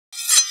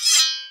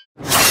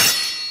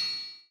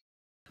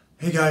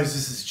Hey guys,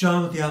 this is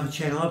John with the Alpha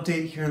Channel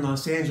Update here in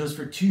Los Angeles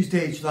for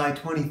Tuesday, July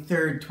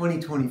 23rd,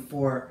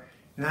 2024.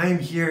 And I am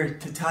here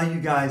to tell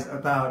you guys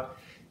about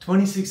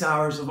 26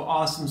 hours of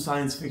awesome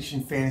science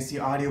fiction fantasy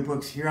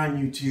audiobooks here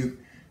on YouTube.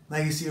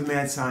 Legacy of a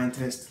Mad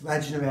Scientist,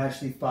 Legend of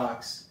Ashley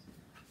Fox.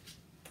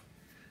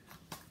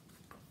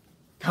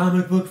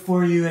 Comic book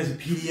for you as a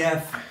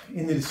PDF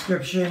in the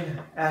description.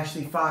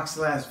 Ashley Fox,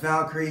 The Last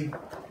Valkyrie.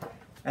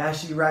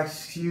 Ashley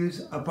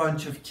rescues a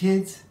bunch of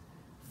kids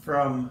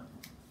from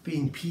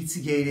being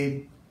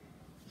Pizzagated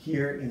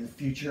here in the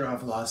future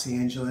of Los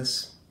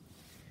Angeles.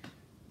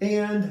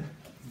 And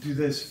do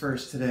this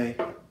first today.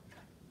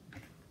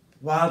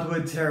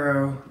 Wildwood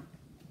Tarot.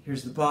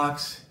 Here's the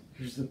box.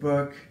 Here's the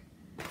book.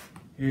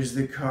 Here's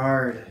the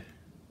card.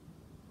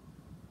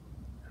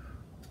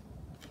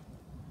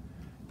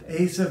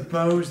 The Ace of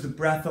Bows, the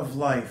breath of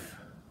life.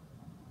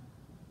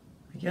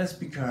 I guess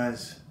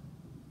because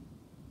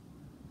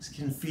this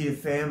can feed a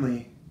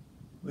family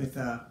with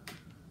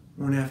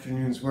one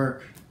afternoon's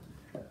work.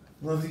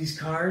 Love these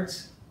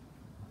cards.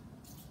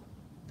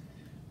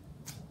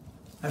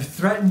 I've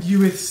threatened you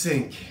with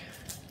Sync.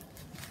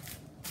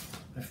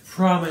 I've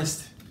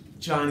promised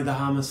Johnny the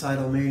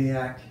Homicidal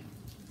Maniac.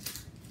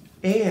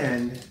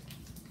 And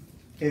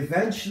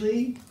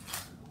eventually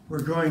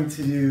we're going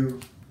to do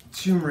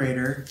Tomb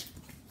Raider.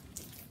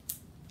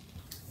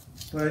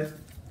 But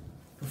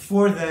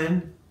before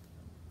then,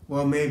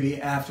 well,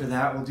 maybe after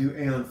that, we'll do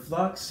Aeon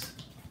Flux.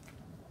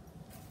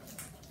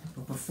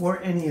 But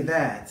before any of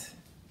that,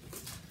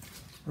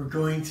 we're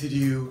going to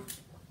do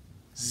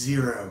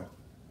Zero.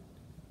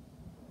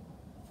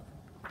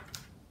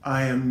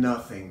 I am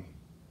nothing.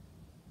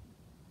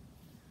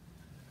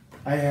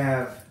 I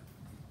have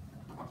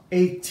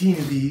 18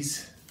 of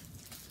these.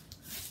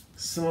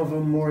 Some of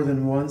them more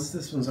than once.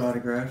 This one's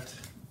autographed.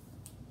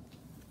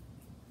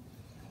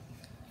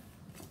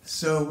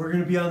 So we're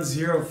going to be on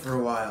Zero for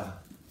a while.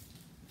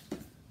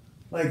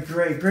 Like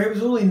Great. Great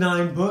was only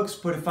 9 books,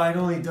 but if I'd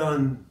only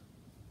done...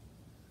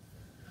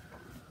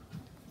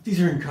 These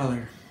are in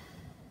color.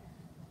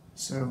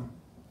 So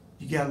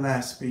you get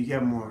less, but you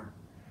get more.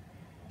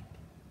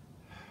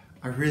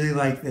 I really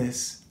like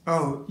this.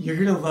 Oh, you're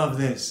going to love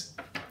this.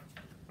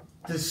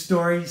 The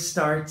story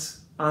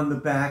starts on the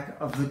back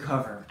of the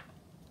cover.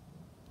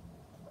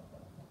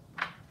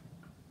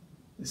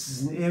 This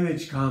is an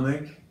Image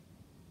comic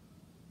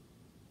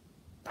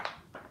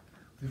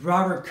with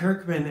Robert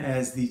Kirkman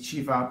as the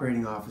Chief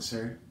Operating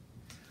Officer.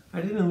 I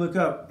didn't look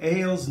up.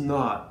 Ailes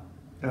not.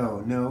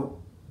 Oh, no.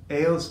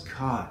 Ailes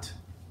Cott.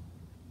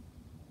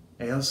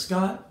 Ailes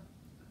Scott?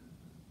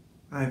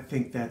 I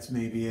think that's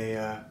maybe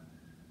a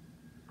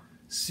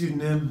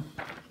pseudonym.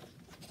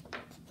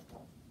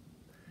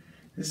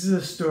 This is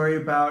a story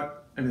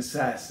about an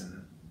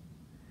assassin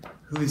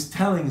who is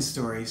telling a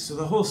story. So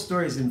the whole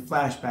story is in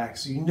flashback,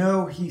 so you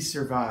know he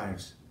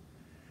survives.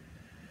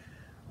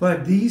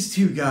 But these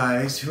two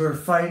guys who are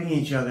fighting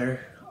each other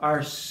are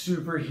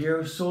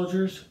superhero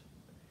soldiers.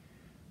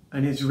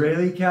 An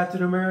Israeli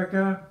Captain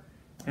America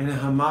and a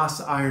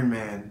Hamas Iron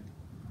Man.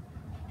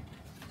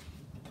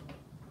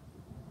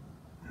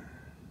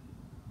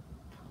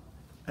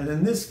 And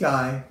then this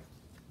guy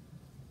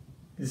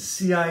is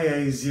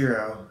CIA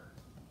Zero,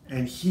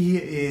 and he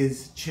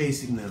is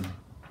chasing them.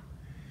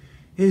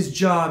 His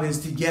job is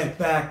to get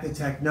back the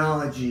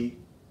technology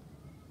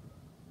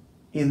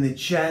in the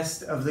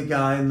chest of the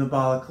guy in the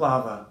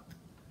balaclava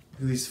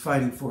who is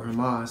fighting for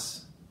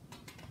Hamas.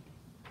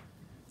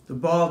 The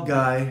bald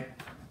guy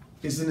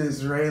is an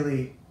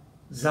Israeli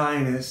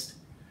Zionist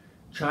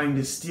trying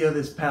to steal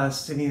this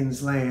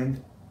Palestinian's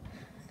land.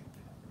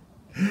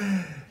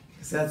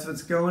 Because that's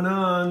what's going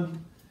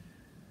on.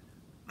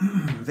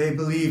 They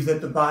believe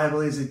that the Bible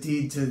is a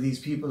deed to these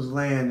people's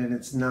land, and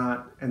it's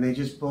not. And they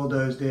just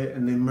bulldozed it,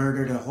 and they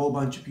murdered a whole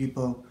bunch of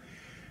people.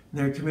 And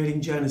they're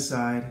committing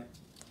genocide.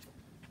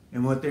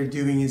 And what they're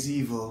doing is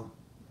evil.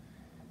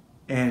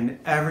 And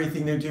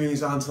everything they're doing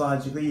is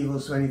ontologically evil,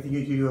 so anything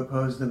you do to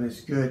oppose them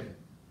is good.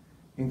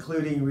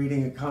 Including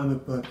reading a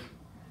comic book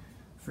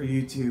for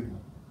YouTube.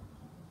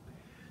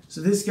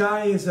 So this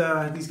guy is,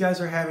 these guys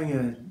are having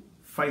a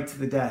fight to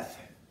the death.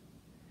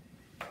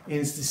 And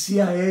it's the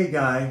CIA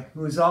guy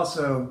who is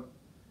also,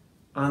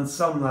 on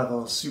some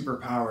level, super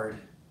powered,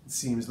 it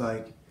seems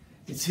like.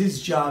 It's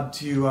his job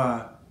to,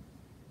 I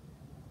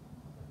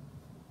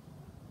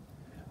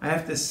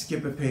have to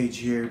skip a page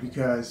here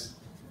because,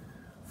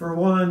 for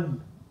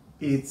one,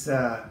 it's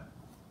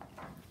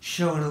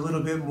showing a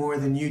little bit more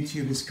than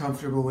YouTube is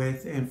comfortable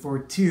with, and for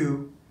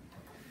two,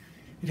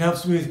 it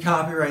helps me with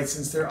copyright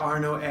since there are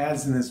no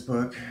ads in this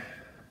book.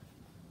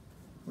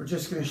 We're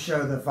just going to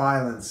show the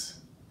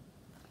violence.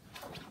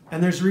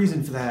 And there's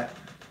reason for that.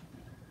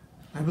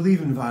 I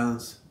believe in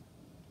violence.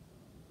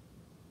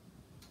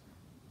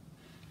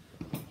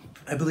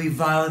 I believe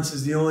violence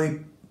is the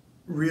only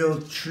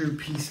real, true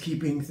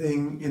peacekeeping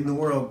thing in the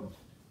world.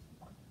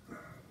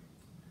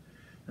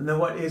 And that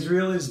what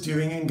Israel is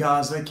doing in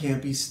Gaza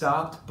can't be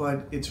stopped,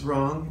 but it's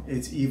wrong,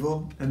 it's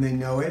evil, and they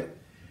know it.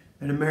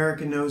 And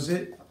America knows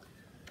it.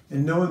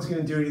 and no one's going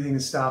to do anything to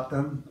stop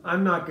them.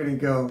 I'm not going to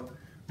go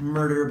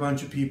murder a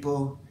bunch of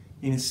people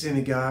in a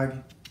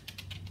synagogue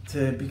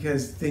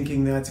because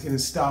thinking that's going to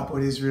stop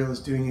what Israel is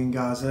doing in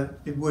Gaza.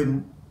 It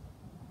wouldn't.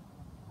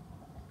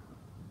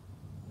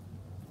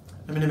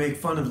 I'm going to make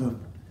fun of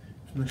them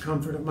from the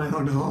comfort of my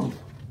own home.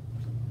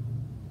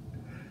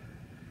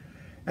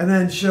 And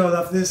then show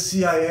off this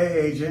CIA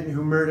agent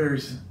who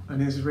murders an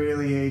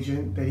Israeli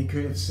agent that he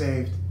could have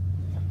saved.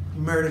 He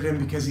murdered him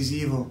because he's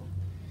evil.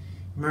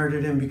 He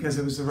murdered him because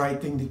it was the right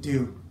thing to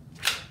do.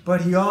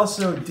 But he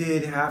also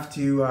did have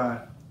to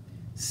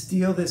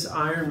steal this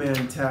Iron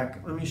Man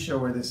tech. Let me show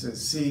where this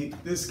is. See,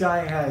 this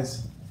guy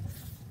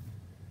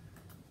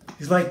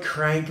he's like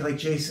Crank, like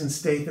Jason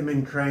Statham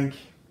in Crank.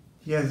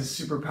 He has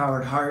a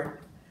superpowered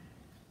heart.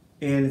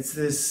 And it's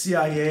this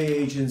CIA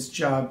agent's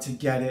job to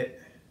get it.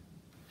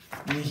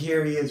 And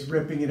here he is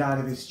ripping it out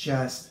of his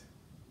chest,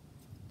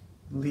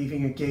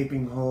 leaving a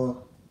gaping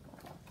hole.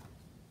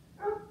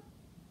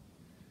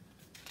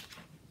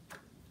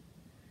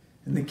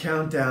 And the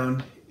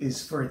countdown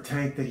is for a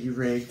tank that he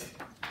rigged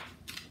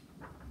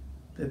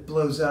that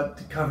blows up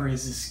to cover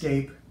his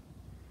escape.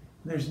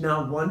 There's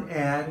not one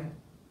ad,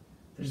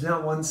 there's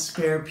not one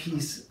spare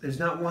piece, there's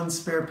not one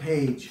spare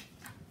page,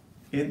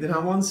 there's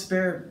not one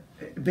spare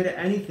bit of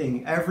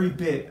anything. Every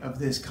bit of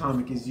this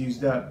comic is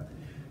used up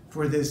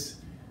for this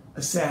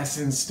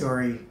assassin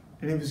story,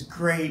 and it was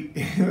great.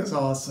 It was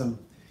awesome.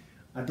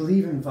 I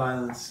believe in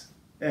violence,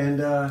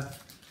 and I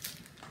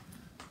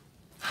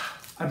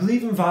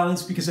believe in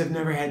violence because I've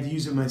never had to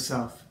use it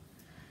myself.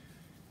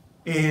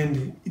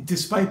 And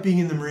despite being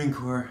in the Marine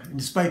Corps, and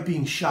despite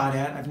being shot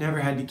at, I've never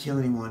had to kill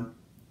anyone.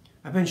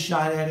 I've been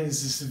shot at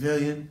as a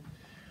civilian.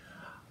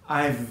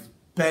 I've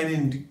been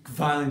in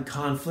violent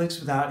conflicts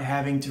without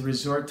having to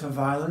resort to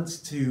violence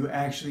to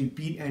actually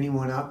beat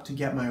anyone up to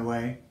get my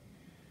way.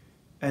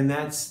 And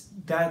that's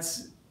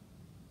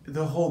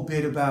the whole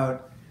bit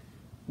about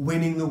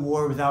winning the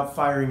war without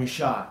firing a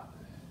shot.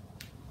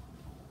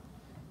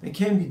 It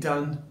can be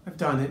done. I've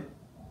done it.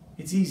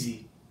 It's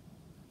easy.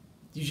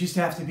 You just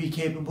have to be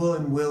capable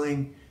and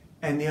willing,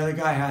 and the other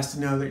guy has to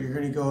know that you're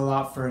going to go a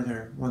lot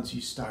further once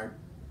you start.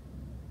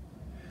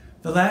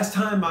 The last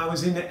time I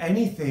was into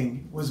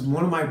anything was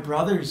one of my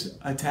brothers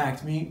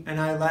attacked me, and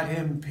I let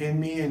him pin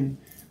me and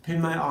pin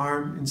my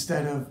arm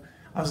instead of...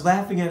 I was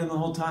laughing at him the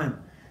whole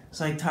time. It's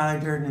like Tyler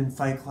Durden in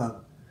Fight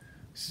Club.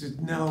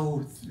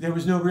 So there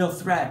was no real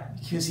threat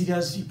because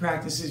he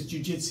practices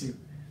jiu-jitsu,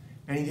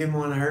 and he didn't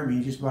want to hurt me.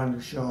 He just wanted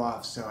to show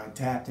off. So I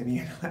tapped and he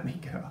had to let me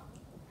go.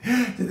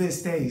 To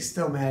this day, he's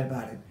still mad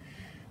about it.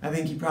 I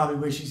think he probably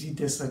wishes he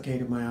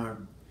dislocated my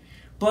arm.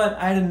 But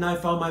I had a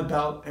knife on my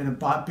belt and a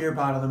beer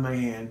bottle in my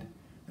hand,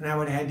 and I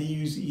would have had to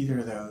use either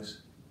of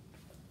those.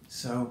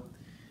 So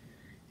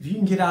if you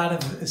can get out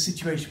of a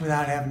situation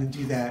without having to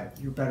do that,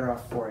 you're better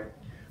off for it.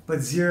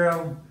 But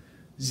Zero,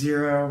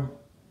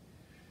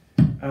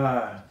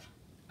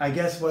 I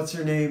guess what's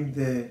her name,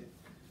 the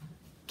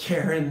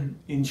Karen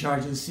in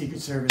charge of the Secret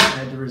Service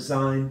had to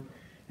resign,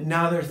 and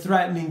now they're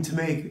threatening to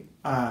make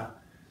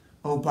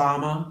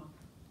Obama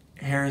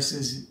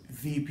Harris's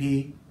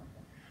VP.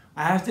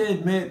 I have to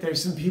admit,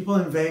 there's some people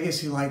in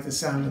Vegas who like the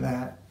sound of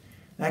that.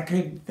 That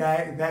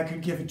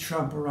could give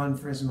Trump a run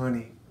for his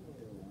money.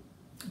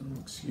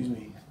 Excuse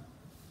me.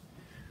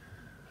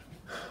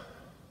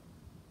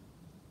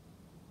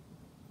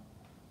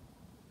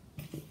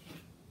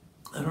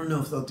 I don't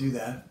know if they'll do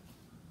that.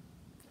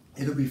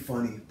 It'll be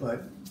funny,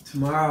 but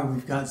tomorrow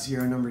we've got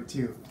Zero number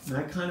 2, and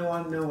I kind of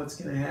want to know what's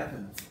going to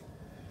happen.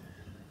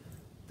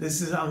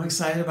 I'm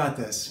excited about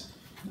this.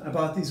 I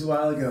bought these a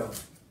while ago.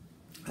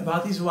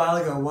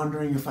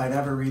 Wondering if I'd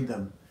ever read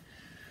them.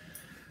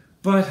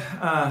 But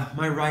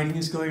my writing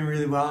is going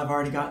really well. I've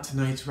already got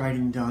tonight's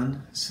writing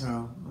done,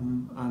 so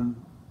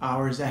I'm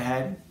hours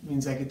ahead. It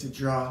means I get to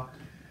draw.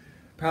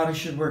 Probably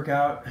should work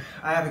out.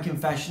 I have a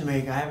confession to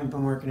make. I haven't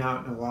been working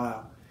out in a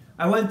while.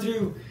 I went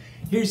through,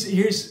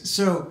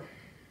 so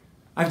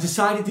I've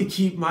decided to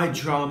keep my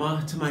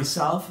drama to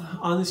myself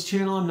on this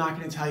channel. I'm not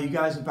going to tell you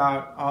guys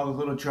about all the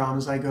little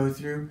dramas I go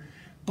through,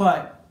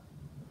 but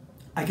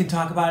I can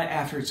talk about it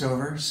after it's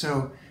over.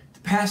 So the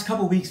past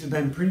couple weeks have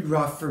been pretty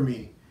rough for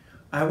me.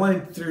 I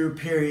went through a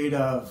period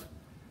of,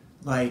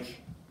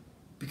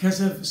 because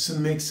of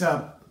some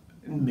mix-up,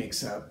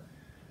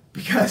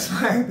 because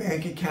my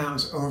bank account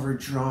was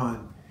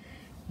overdrawn.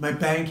 My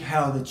bank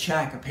held a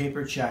check, a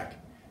paper check,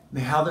 and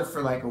they held it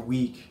for like a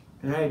week.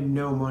 And I had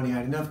no money. I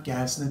had enough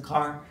gas in the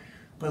car,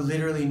 but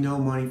literally no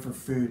money for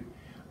food.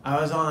 I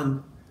was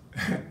on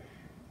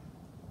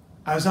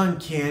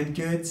canned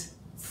goods,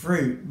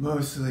 fruit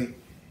mostly.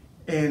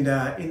 And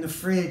in the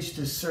fridge,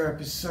 the syrup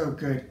is so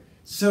good.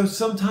 So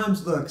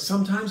sometimes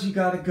you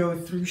gotta go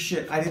through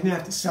shit. I didn't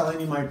have to sell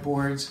any of my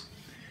boards.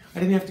 I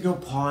didn't have to go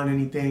pawn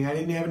anything. I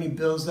didn't have any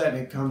bills that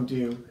had come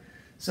due.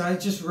 So I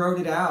just wrote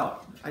it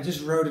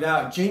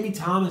out. Jamie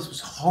Thomas was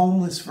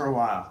homeless for a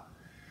while.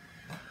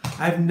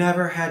 I've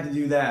never had to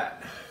do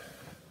that.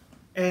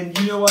 And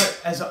you know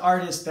what? As an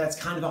artist, that's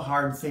kind of a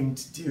hard thing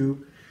to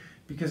do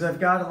because I've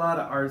got a lot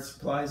of art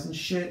supplies and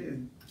shit.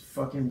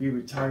 fucking be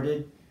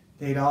retarded,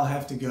 they'd all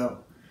have to go.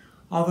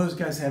 All those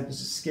guys had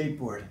was a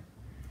skateboard.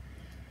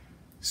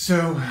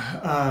 So,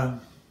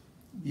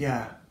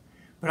 yeah.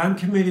 But I'm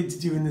committed to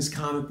doing this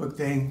comic book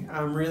thing.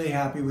 I'm really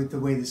happy with the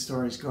way the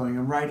story's going.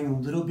 I'm writing a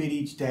little bit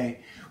each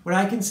day. What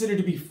I consider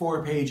to be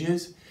 4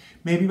 pages,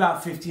 maybe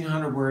about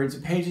 1,500 words.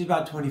 A page is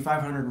about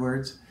 2,500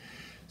 words.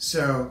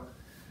 So,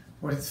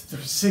 what it's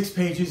 6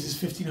 pages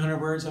is 1,500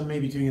 words. I'm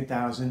maybe doing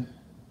 1,000.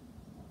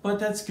 But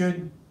that's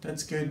good.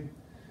 That's good.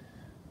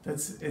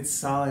 It's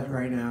solid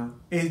right now.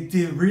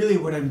 Really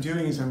what I'm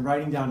doing is I'm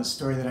writing down a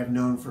story that I've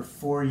known for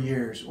 4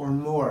 years or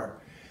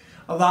more.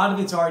 A lot of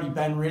it's already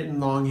been written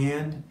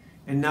longhand,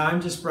 and now I'm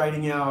just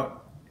writing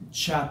out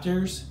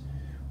chapters.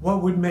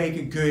 What would make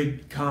a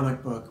good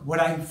comic book? What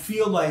I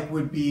feel like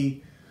would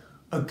be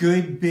a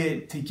good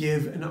bit to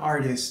give an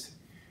artist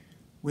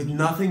with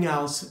nothing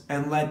else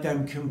and let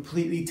them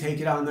completely take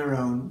it on their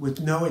own with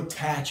no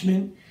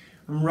attachment.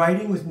 I'm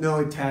writing with no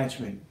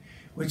attachment,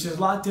 which is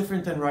a lot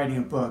different than writing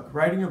a book.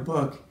 Writing a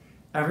book,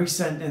 every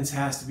sentence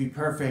has to be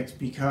perfect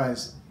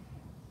because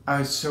I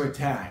was so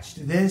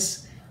attached.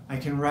 This, I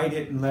can write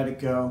it and let it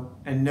go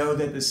and know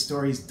that the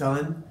story's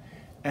done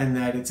and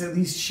that it's at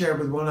least shared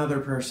with one other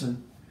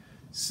person.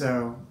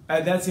 So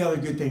that's the other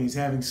good thing, is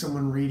having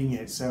someone reading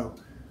it. So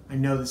I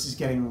know this is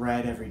getting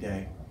read every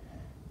day,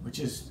 which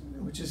is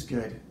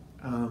good.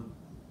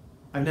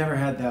 I've never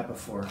had that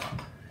before.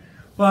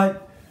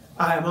 But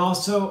I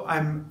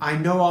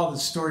know all the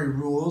story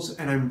rules,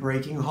 and I'm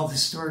breaking all the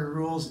story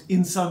rules.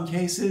 In some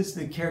cases,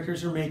 the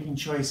characters are making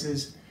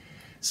choices.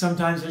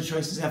 Sometimes their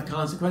choices have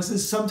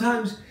consequences.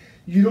 Sometimes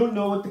you don't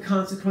know what the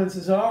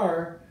consequences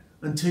are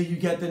until you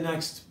get the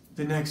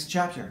next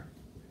chapter.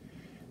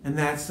 And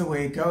that's the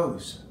way it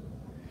goes.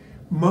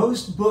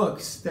 Most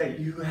books that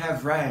you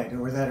have read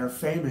or that are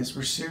famous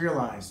were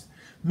serialized.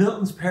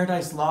 Milton's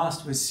Paradise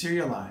Lost was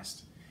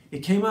serialized. It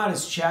came out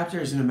as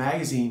chapters in a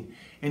magazine,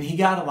 and he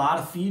got a lot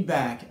of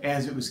feedback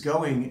as it was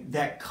going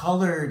that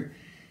colored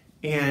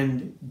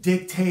and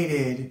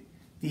dictated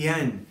the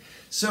end.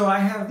 So I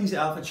have these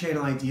alpha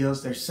channel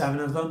ideals. There's 7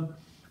 of them.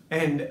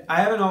 And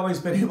I haven't always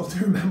been able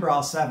to remember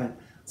all 7.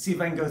 Let's see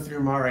if I can go through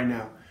them all right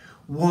now.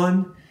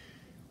 1,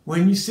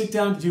 when you sit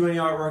down to do any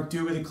artwork,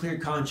 do it with a clear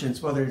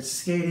conscience, whether it's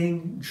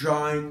skating,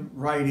 drawing,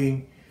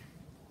 writing.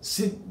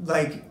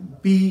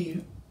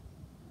 Be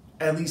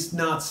at least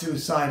not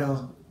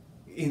suicidal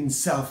in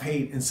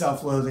self-hate and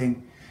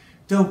self-loathing.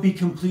 Don't be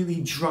completely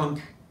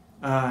drunk.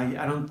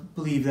 I don't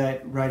believe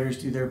that writers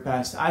do their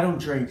best. I don't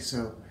drink,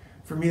 so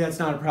for me that's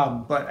not a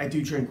problem, but I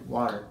do drink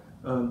water.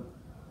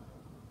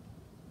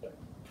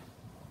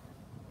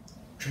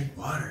 Drink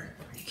water?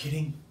 Are you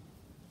kidding?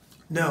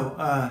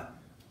 No,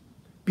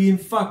 being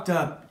fucked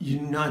up,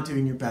 you're not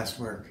doing your best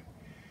work.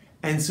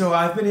 And so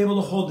I've been able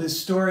to hold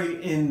this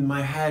story in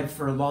my head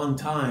for a long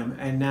time,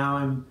 and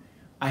now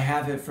I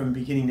have it from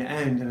beginning to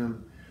end,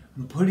 and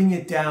I'm putting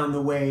it down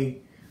the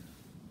way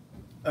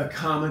a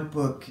comic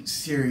book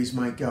series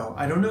might go.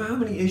 I don't know how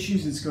many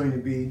issues it's going to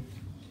be.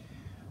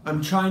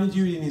 I'm trying to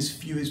do it in as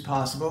few as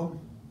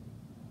possible,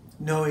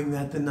 knowing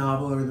that the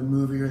novel or the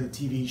movie or the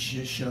TV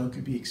show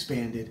could be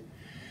expanded.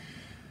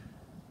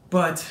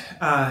 But,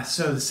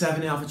 so the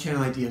 7 alpha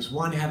channel ideas.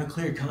 1, have a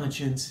clear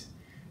conscience.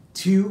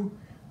 2,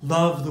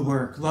 love the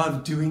work.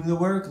 Love doing the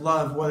work.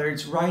 Love whether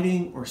it's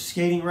writing or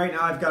skating. Right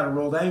now I've got a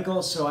rolled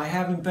ankle, so I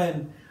haven't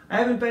been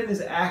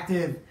as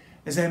active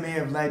as I may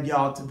have led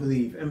y'all to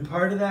believe. And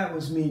part of that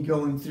was me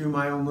going through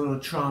my own little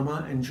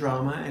trauma and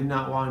drama and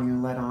not wanting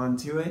to let on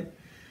to it.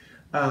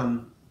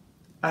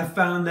 I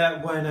found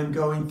that when I'm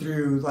going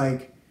through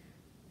like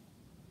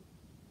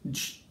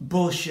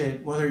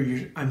bullshit,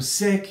 whether I'm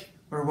sick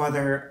or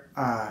whether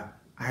I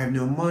have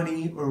no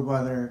money or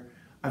whether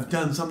I've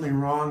done something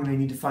wrong and I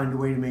need to find a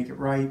way to make it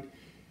right,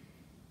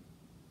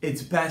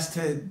 it's best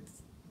to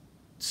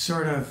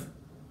sort of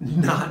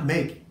not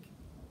make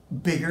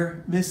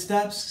bigger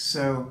missteps.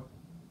 So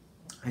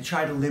I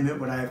try to limit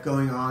what I have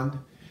going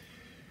on.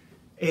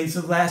 And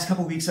so the last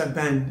couple of weeks I've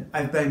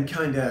been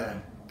kind of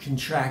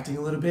contracting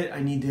a little bit. I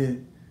need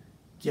to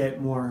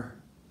get more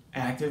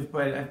active,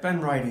 but I've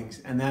been writing,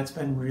 and that's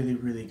been really,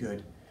 really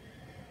good.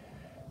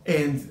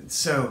 And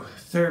so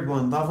 3rd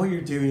one, love what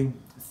you're doing.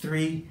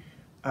 3,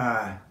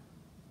 how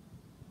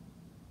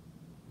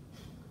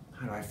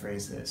do I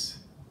phrase this?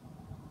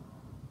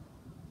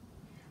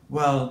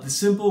 Well, the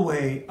simple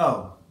way,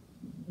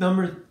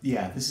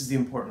 this is the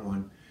important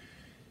one.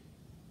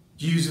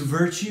 Use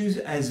virtues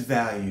as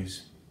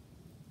values.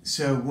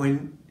 So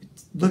when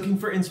looking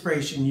for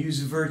inspiration, use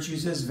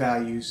virtues as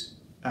values.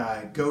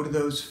 Go to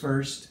those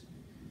first.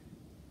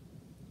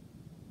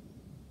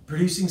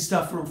 Producing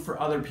stuff for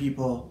other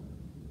people,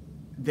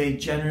 they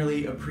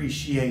generally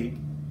appreciate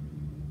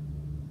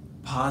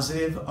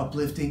positive,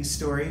 uplifting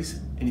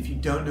stories. And if you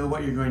don't know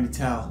what you're going to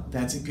tell,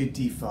 that's a good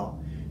default.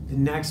 The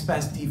next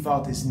best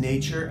default is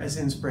nature as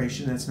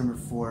inspiration. That's number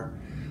 4.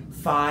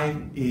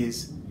 5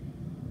 is,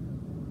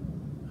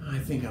 I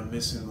think I'm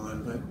missing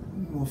one, but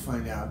we'll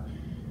find out.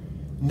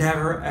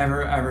 Never,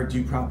 ever, ever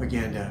do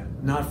propaganda.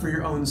 Not for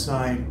your own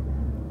side,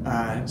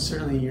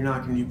 Certainly you're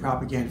not going to do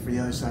propaganda for the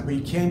other side, but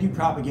you can do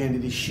propaganda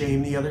to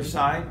shame the other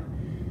side,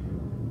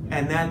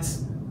 and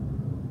that's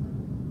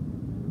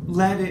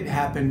let it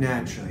happen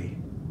naturally.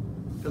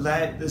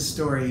 Let the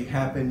story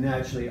happen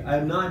naturally.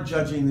 I'm not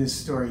judging this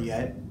story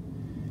yet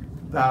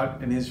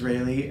about an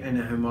Israeli and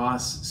a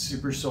Hamas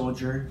super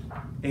soldier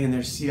and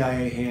their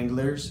CIA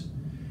handlers.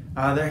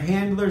 Their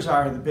handlers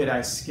are the bit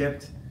I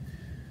skipped,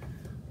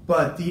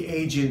 but the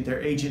agent,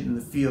 their agent in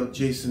the field,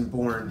 Jason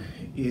Bourne,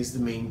 is the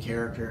main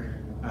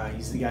character.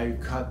 He's the guy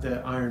who cut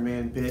the Iron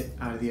Man bit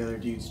out of the other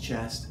dude's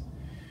chest.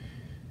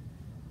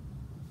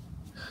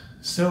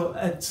 So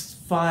that's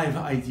 5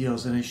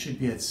 ideals, and I should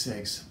be at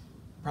 6.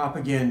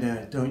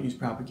 Propaganda, don't use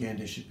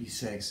propaganda, should be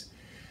 6.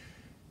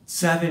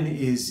 7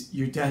 is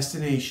your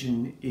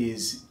destination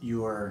is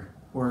your,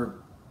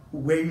 or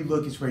where you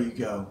look is where you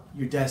go.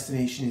 Your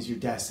destination is your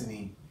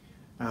destiny.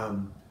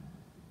 Alpha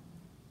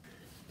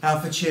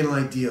channel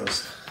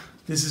ideals.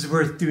 This is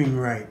worth doing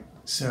right,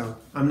 so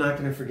I'm not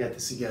going to forget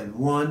this again.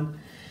 1,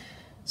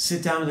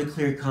 sit down with a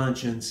clear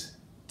conscience.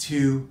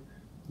 2,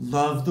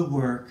 love the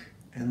work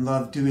and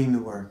love doing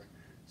the work.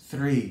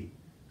 3,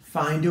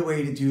 find a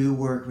way to do the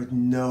work with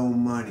no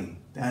money.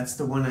 That's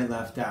the one I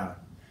left out.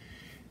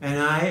 And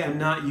I am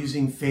not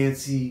using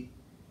fancy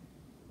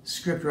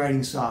script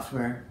writing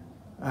software.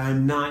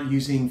 I'm not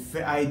using,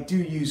 I do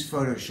use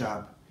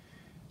Photoshop.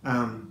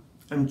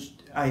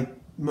 I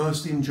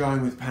mostly am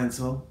drawing with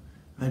pencil.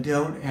 I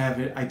don't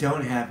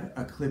have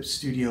a Clip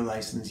Studio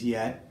license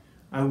yet.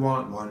 I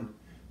want one.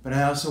 But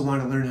I also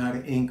want to learn how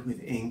to ink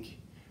with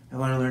ink. I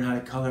want to learn how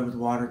to color with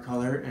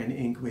watercolor and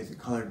ink with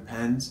colored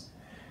pens.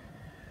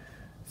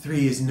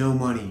 3 is no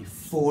money.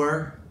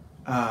 4,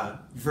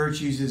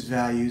 virtues is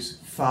values.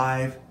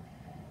 5,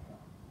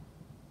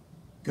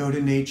 go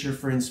to nature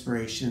for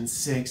inspiration.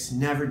 6,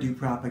 never do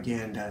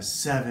propaganda.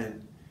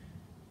 7,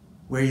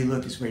 where you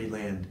look is where you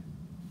land.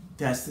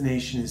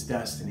 Destination is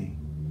destiny.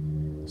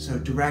 So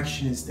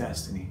direction is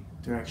destiny.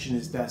 Direction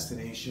is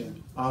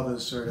destination. All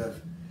those sort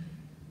of,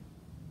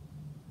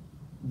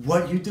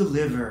 what you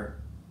deliver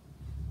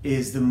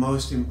is the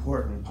most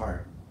important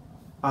part.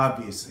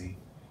 Obviously,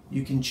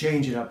 you can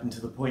change it up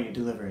until the point you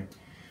deliver it.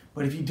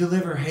 But if you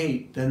deliver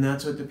hate, then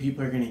that's what the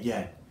people are going to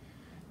get.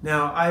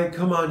 Now, I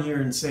come on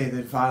here and say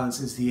that violence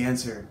is the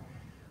answer,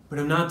 but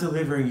I'm not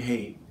delivering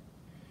hate.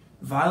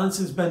 Violence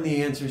has been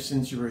the answer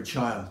since you were a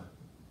child.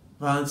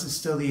 Violence is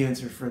still the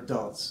answer for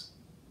adults.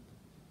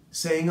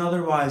 Saying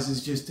otherwise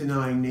is just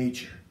denying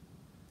nature.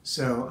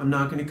 So I'm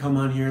not going to come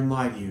on here and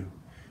lie to you.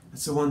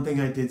 That's the one thing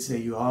I did say.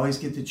 You always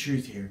get the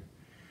truth here.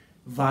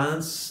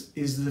 Violence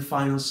is the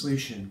final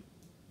solution.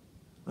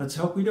 Let's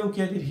hope we don't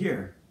get it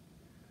here.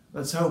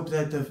 Let's hope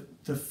that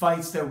the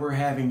fights that we're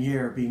having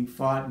here are being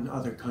fought in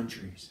other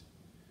countries.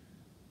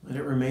 Let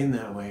it remain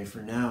that way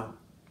for now.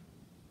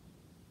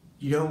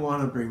 You don't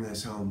want to bring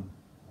this home.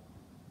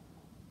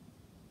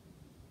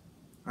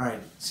 All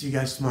right, see you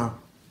guys tomorrow.